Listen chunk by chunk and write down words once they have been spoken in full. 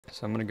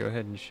So I'm going to go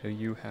ahead and show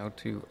you how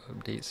to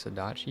update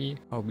Sudachi.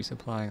 I'll be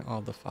supplying all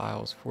the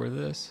files for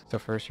this. So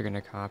first you're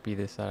going to copy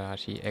the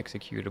Sudachi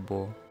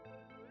executable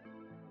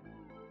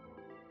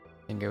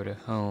and go to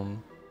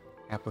Home,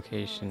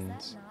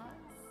 Applications,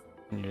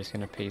 and you're just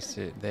going to paste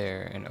it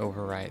there and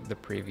overwrite the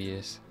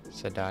previous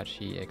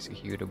Sudachi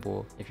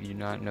executable. If you do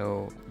not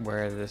know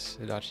where this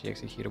Sudachi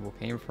executable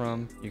came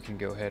from, you can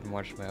go ahead and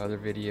watch my other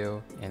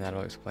video and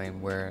that'll explain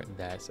where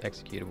that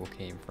executable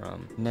came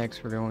from.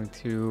 Next, we're going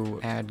to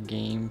add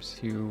games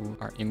to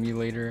our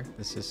emulator.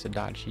 This is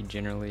Sudachi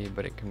generally,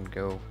 but it can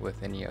go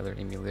with any other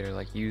emulator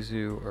like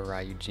Yuzu or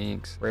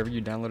Ryujinx. Wherever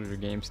you downloaded your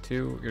games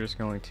to, you're just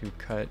going to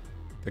cut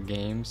the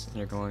games and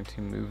you're going to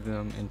move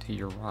them into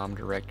your ROM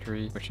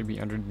directory, which should be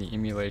under the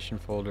emulation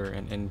folder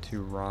and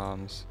into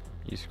ROMs.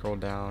 You scroll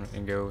down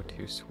and go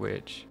to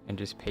switch and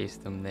just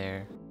paste them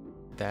there.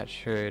 That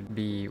should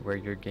be where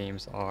your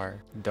games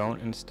are. Don't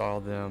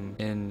install them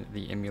in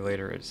the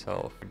emulator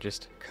itself.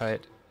 Just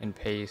cut and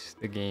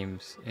paste the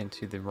games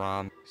into the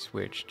ROM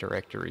switch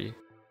directory.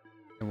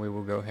 And we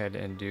will go ahead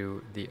and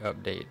do the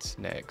updates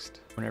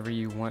next. Whenever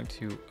you want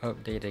to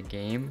update a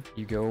game,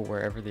 you go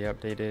wherever the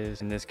update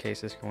is. In this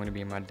case, it's going to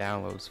be in my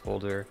downloads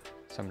folder.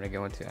 So I'm going to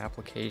go into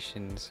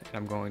applications and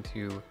I'm going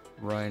to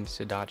run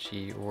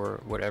Sudachi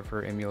or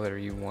whatever emulator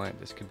you want.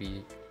 This could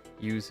be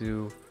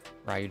Yuzu,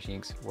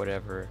 Ryujinx,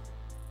 whatever.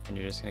 And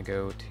you're just going to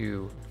go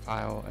to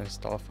File,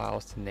 Install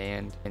Files to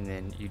NAND, and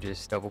then you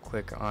just double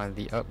click on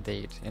the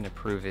update and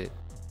approve it.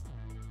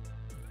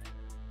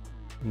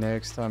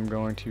 Next, I'm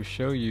going to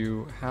show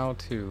you how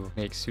to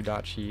make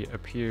Sudachi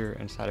appear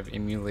inside of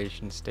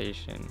Emulation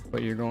Station.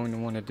 What you're going to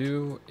want to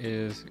do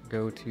is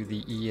go to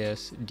the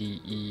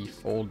ESDE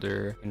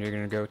folder and you're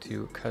going to go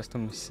to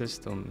Custom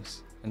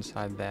Systems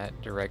inside that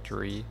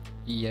directory,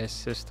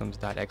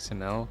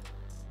 essystems.xml.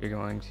 You're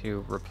going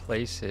to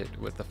replace it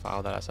with the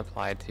file that I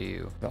supplied to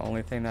you. The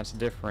only thing that's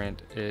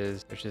different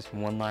is there's just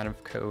one line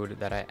of code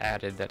that I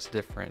added that's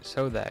different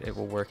so that it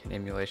will work in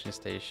Emulation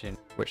Station,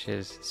 which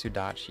is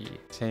Sudachi.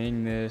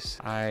 Saying this,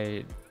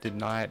 I did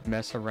not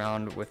mess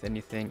around with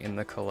anything in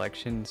the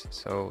collections,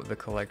 so the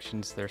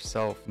collections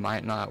themselves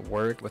might not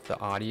work with the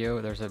audio.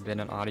 There's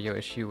been an audio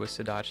issue with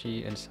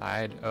Sudachi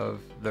inside of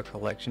the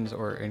collections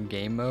or in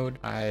game mode.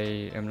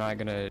 I am not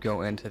going to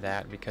go into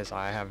that because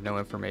I have no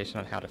information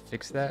on how to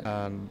fix that.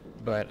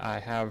 But I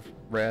have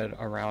read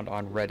around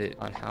on Reddit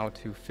on how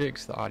to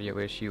fix the audio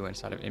issue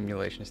inside of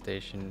Emulation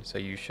Station, so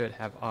you should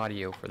have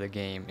audio for the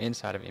game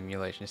inside of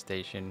Emulation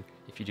Station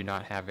if you do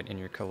not have it in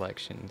your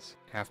collections.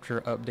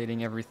 After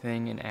updating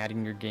everything and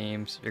adding your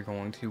games, you're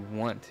going to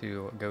want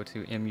to go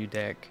to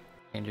EmuDeck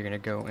and you're going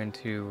to go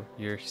into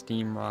your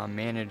Steam ROM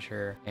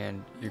manager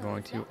and you're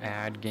going to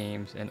add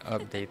games and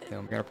update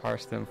them. You're going to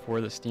parse them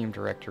for the Steam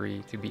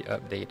directory to be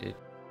updated.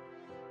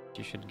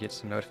 You should get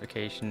some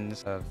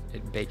notifications of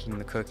it baking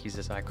the cookies,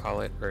 as I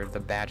call it, or the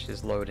batch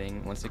is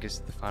loading. Once it gets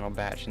to the final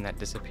batch and that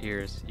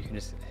disappears, you can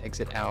just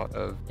exit out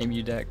of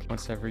EmuDeck.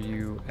 Once ever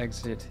you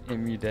exit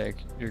EmuDeck,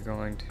 you're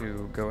going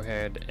to go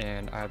ahead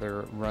and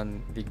either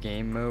run the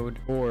game mode,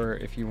 or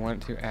if you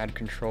want to add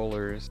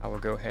controllers, I will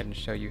go ahead and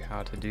show you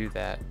how to do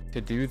that. To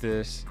do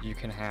this, you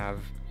can have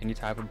any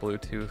type of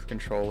Bluetooth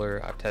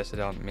controller. I've tested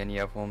out many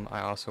of them.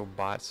 I also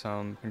bought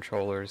some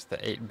controllers, the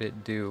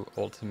 8-bit Do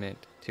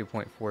Ultimate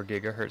 2.4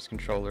 gigahertz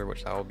controller,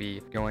 which I will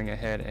be going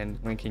ahead and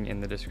linking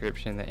in the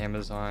description, the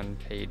Amazon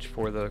page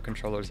for the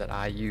controllers that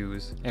I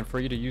use. And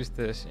for you to use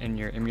this in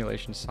your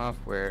emulation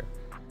software,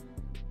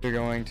 you're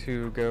going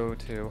to go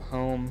to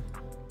Home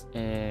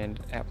and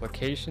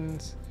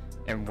Applications,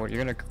 and you're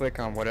going to click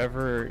on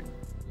whatever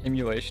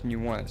emulation you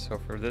want. So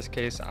for this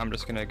case, I'm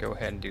just going to go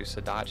ahead and do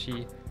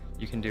Sudachi.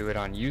 You can do it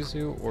on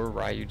Yuzu or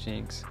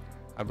Ryujinx.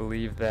 I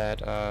believe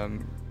that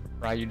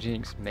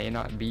Ryujinx may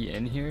not be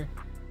in here,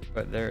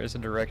 but there is a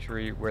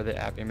directory where the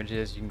app image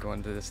is. You can go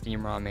into the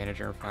Steam ROM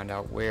manager and find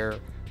out where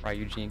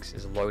Ryujinx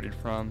is loaded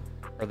from,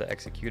 or the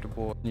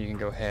executable. You can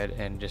go ahead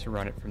and just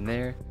run it from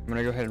there. I'm going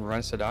to go ahead and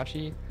run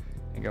Sudachi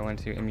and go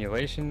into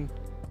Emulation,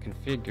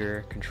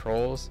 Configure,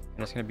 Controls,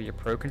 and it's going to be a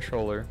Pro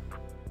controller.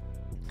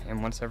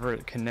 And once ever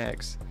it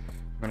connects,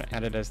 I'm going to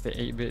add it as the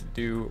 8-bit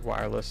Do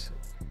wireless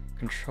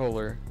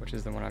controller, which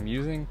is the one I'm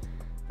using.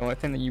 The only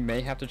thing that you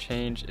may have to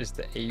change is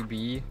the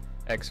AB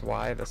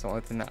XY. That's the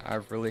only thing that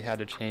I've really had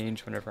to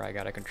change whenever I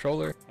got a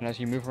controller. And as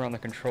you move around the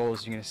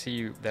controls, you can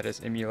see that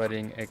it's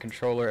emulating a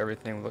controller.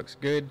 Everything looks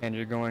good, and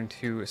you're going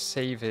to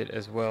save it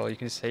as well. You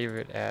can save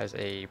it as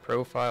a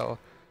profile.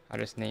 I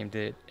just named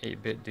it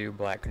 8-bit Do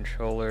Black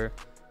Controller,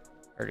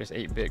 or just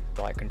 8-bit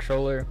Black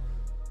Controller.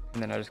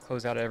 And then I just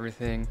close out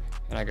everything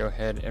and I go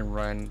ahead and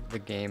run the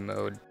game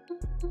mode.